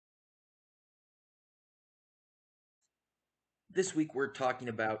This week we're talking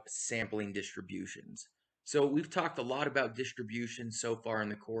about sampling distributions. So we've talked a lot about distributions so far in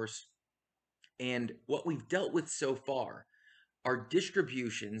the course, and what we've dealt with so far are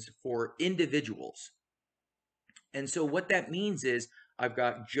distributions for individuals. And so what that means is I've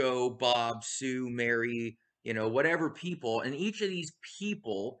got Joe, Bob, Sue, Mary, whatever people, and each of these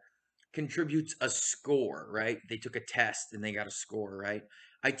people contributes a score, right? They took a test and they got a score, right?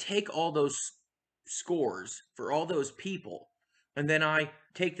 I take all those scores for all those people and then I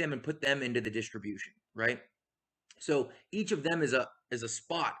take them and put them into the distribution, right? So each of them is a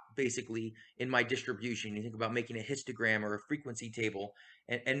spot basically in my distribution. You think about making a histogram or a frequency table,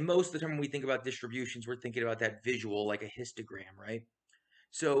 and most of the time when we think about distributions, we're thinking about that visual like a histogram, right?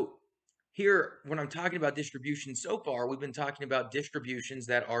 So here, when I'm talking about distributions so far, we've been talking about distributions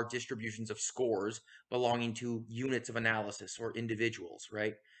that are distributions of scores belonging to units of analysis or individuals,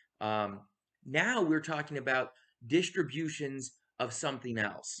 right? Um, Now we're talking about distributions of something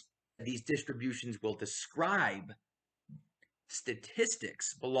else. These distributions will describe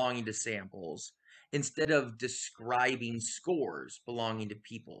statistics belonging to samples instead of describing scores belonging to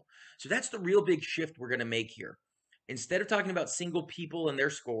people. So that's the real big shift we're going to make here. Instead of talking about single people and their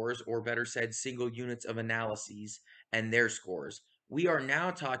scores, or better said, single units of analyses and their scores, we are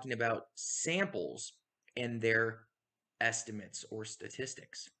now talking about samples and their estimates or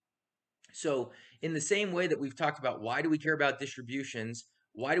statistics. So, in the same way that we've talked about why do we care about distributions,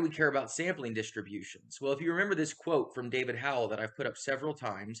 why do we care about sampling distributions? Well, if you remember this quote from David Howell that I've put up several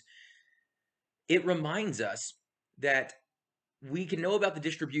times, it reminds us that we can know about the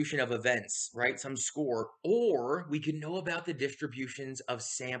distribution of events, right? Some score, or we can know about the distributions of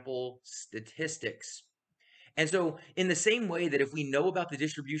sample statistics. And so, in the same way that if we know about the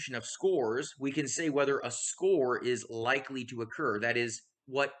distribution of scores, we can say whether a score is likely to occur. That is,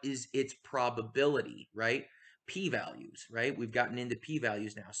 what is its probability, right? P values, right? We've gotten into P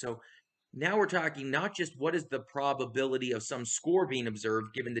values now. So now we're talking not just what is the probability of some score being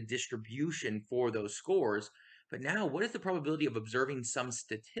observed given the distribution for those scores, but now what is the probability of observing some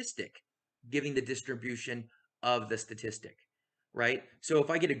statistic giving the distribution of the statistic? Right? So if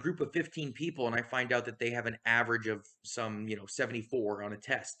I get a group of 15 people and I find out that they have an average of some, 74 on a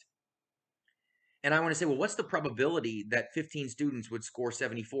test, and I want to say, well, what's the probability that 15 students would score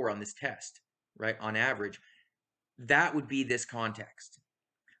 74 on this test, right? On average, that would be this context.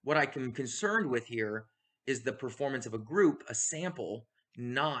 What I'm concerned with here is the performance of a group, a sample,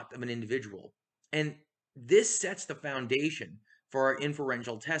 not of an individual. And this sets the foundation for our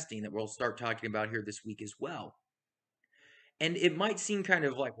inferential testing that we'll start talking about here this week as well. And it might seem kind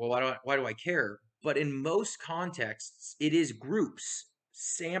of like, well, why do I care? But in most contexts, it is groups,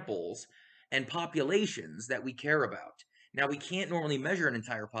 samples, and populations that we care about. Now, we can't normally measure an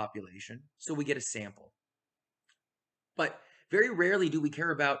entire population, so we get a sample. But very rarely do we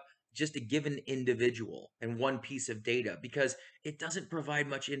care about just a given individual and one piece of data because it doesn't provide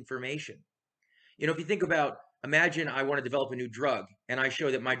much information. If you think about, imagine I want to develop a new drug and I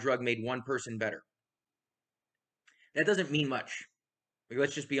show that my drug made one person better. That doesn't mean much. Like,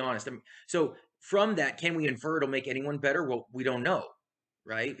 let's just be honest. So from that, can we infer it'll make anyone better? Well, we don't know,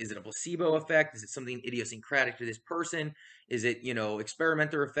 right? Is it a placebo effect? Is it something idiosyncratic to this person? Is it,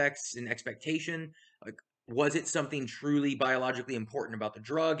 experimenter effects and expectation? Like, was it something truly biologically important about the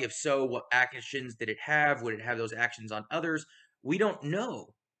drug? If so, what actions did it have? Would it have those actions on others? We don't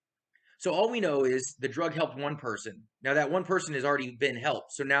know. So all we know is the drug helped one person. Now that one person has already been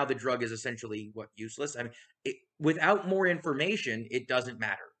helped. So now the drug is essentially what, useless? I mean, without more information, it doesn't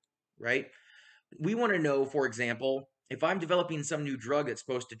matter, right? We want to know, for example, if I'm developing some new drug that's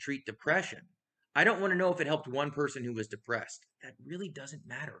supposed to treat depression, I don't want to know if it helped one person who was depressed. That really doesn't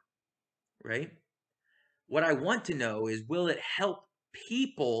matter, right? What I want to know is, will it help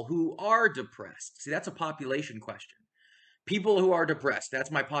people who are depressed? See, that's a population question. People who are depressed, that's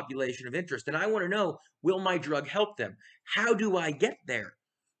my population of interest. And I want to know, will my drug help them? How do I get there?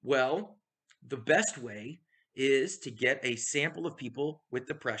 Well, the best way is to get a sample of people with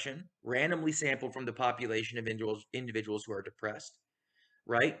depression, randomly sampled from the population of individuals who are depressed,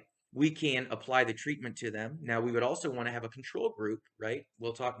 right? We can apply the treatment to them. Now, we would also want to have a control group, right?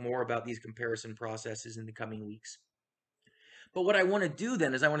 We'll talk more about these comparison processes in the coming weeks. But what I want to do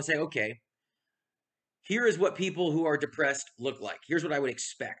then is I want to say, okay, here is what people who are depressed look like. Here's what I would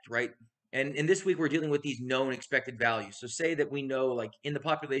expect, right? And this week we're dealing with these known expected values. So say that we know, like in the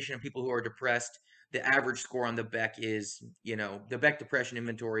population of people who are depressed, the average score on the Beck is, the Beck depression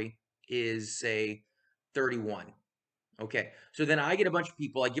inventory is say 31. Okay. So then I get a bunch of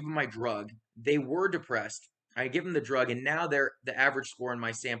people, I give them my drug. They were depressed. I give them the drug, and now the average score in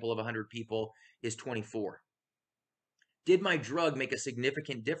my sample of 100 people is 24. Did my drug make a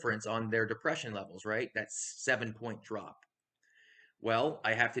significant difference on their depression levels, right? That's 7-point drop. Well,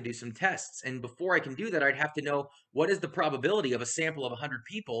 I have to do some tests. And before I can do that, I'd have to know what is the probability of a sample of 100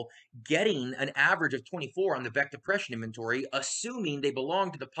 people getting an average of 24 on the Beck Depression Inventory, assuming they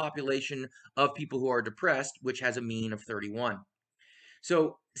belong to the population of people who are depressed, which has a mean of 31.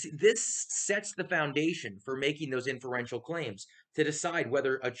 So this sets the foundation for making those inferential claims to decide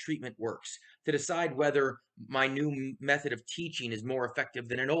whether a treatment works, to decide whether my new method of teaching is more effective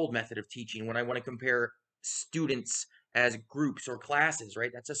than an old method of teaching when I want to compare students as groups or classes,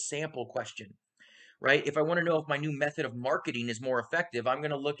 right? That's a sample question, right? If I want to know if my new method of marketing is more effective, I'm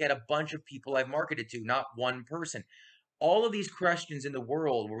going to look at a bunch of people I've marketed to, not one person. All of these questions in the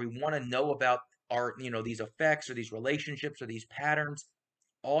world where we want to know about our, these effects or these relationships or these patterns,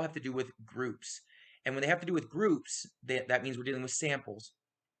 all have to do with groups. And when they have to do with groups, that means we're dealing with samples.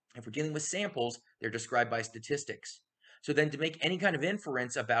 If we're dealing with samples, they're described by statistics. So then to make any kind of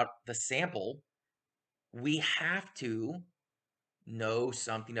inference about the sample, we have to know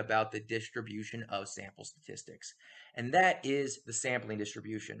something about the distribution of sample statistics. And that is the sampling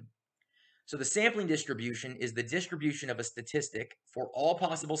distribution. So the sampling distribution is the distribution of a statistic for all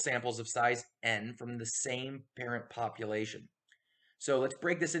possible samples of size n from the same parent population. So let's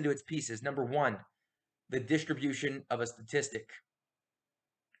break this into its pieces. Number one, the distribution of a statistic.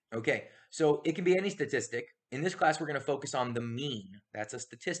 Okay, so it can be any statistic. In this class, we're going to focus on the mean. That's a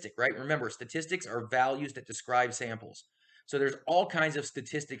statistic, right? Remember, statistics are values that describe samples. So there's all kinds of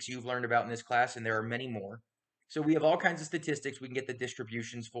statistics you've learned about in this class, and there are many more. So we have all kinds of statistics we can get the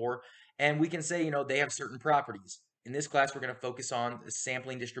distributions for, and we can say, they have certain properties. In this class, we're going to focus on the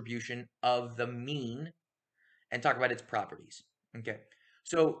sampling distribution of the mean and talk about its properties. Okay,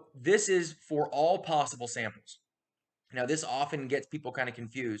 so this is for all possible samples. Now, this often gets people kind of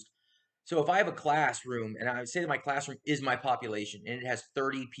confused. So if I have a classroom and I say that my classroom is my population and it has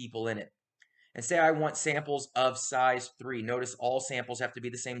 30 people in it, and say I want samples of size 3, notice all samples have to be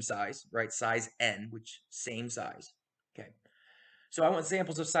the same size, right? Size n, which same size. Okay. So I want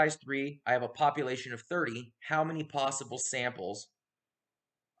samples of size 3. I have a population of 30. How many possible samples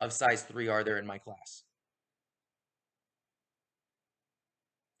of size 3 are there in my class?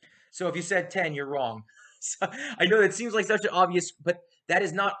 So if you said 10, you're wrong. So I know that seems like such an obvious, but that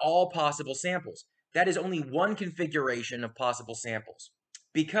is not all possible samples. That is only one configuration of possible samples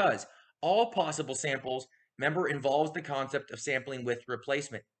because all possible samples, remember, involves the concept of sampling with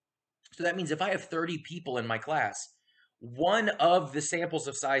replacement. So that means if I have 30 people in my class, one of the samples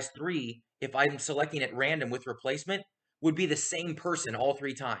of size 3, if I'm selecting at random with replacement, would be the same person all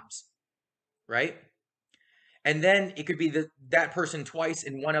 3 times, right? And then it could be that person twice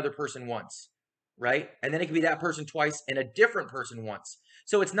and one other person once, right? And then it could be that person twice and a different person once.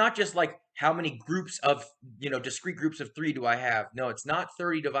 So it's not just like how many groups of, discrete groups of 3 do I have? No, it's not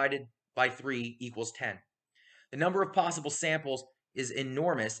 30 divided by 3 equals 10. The number of possible samples is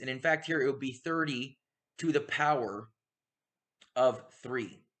enormous. And in fact, here it would be 30 to the power of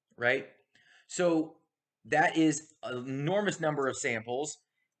 3, right? So that is an enormous number of samples.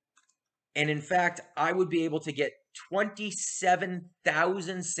 And in fact, I would be able to get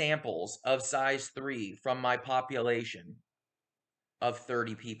 27,000 samples of size 3 from my population of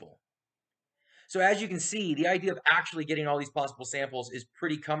 30 people. So as you can see, the idea of actually getting all these possible samples is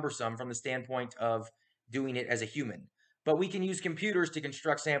pretty cumbersome from the standpoint of doing it as a human. But we can use computers to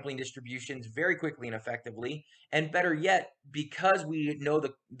construct sampling distributions very quickly and effectively. And better yet, because we know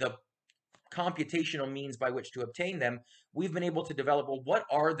the computational means by which to obtain them, we've been able to develop, well, what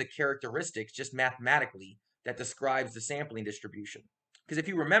are the characteristics just mathematically that describes the sampling distribution? Because if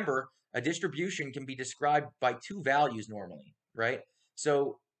you remember, a distribution can be described by 2 values normally, right?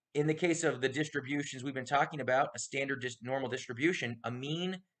 So in the case of the distributions we've been talking about, a standard normal distribution, a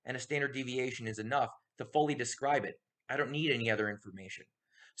mean and a standard deviation is enough to fully describe it. I don't need any other information.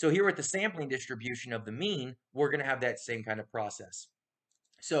 So here with the sampling distribution of the mean, we're going to have that same kind of process.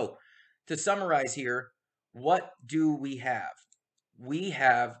 So to summarize here, what do we have? We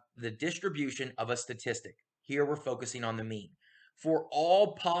have the distribution of a statistic. Here we're focusing on the mean. For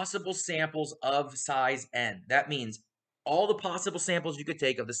all possible samples of size n, that means all the possible samples you could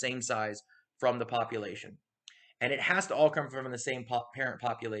take of the same size from the population. And it has to all come from the same parent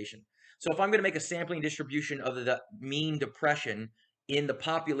population. So if I'm going to make a sampling distribution of the mean depression in the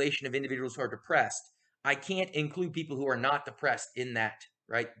population of individuals who are depressed, I can't include people who are not depressed in that,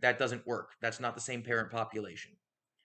 right? That doesn't work. That's not the same parent population.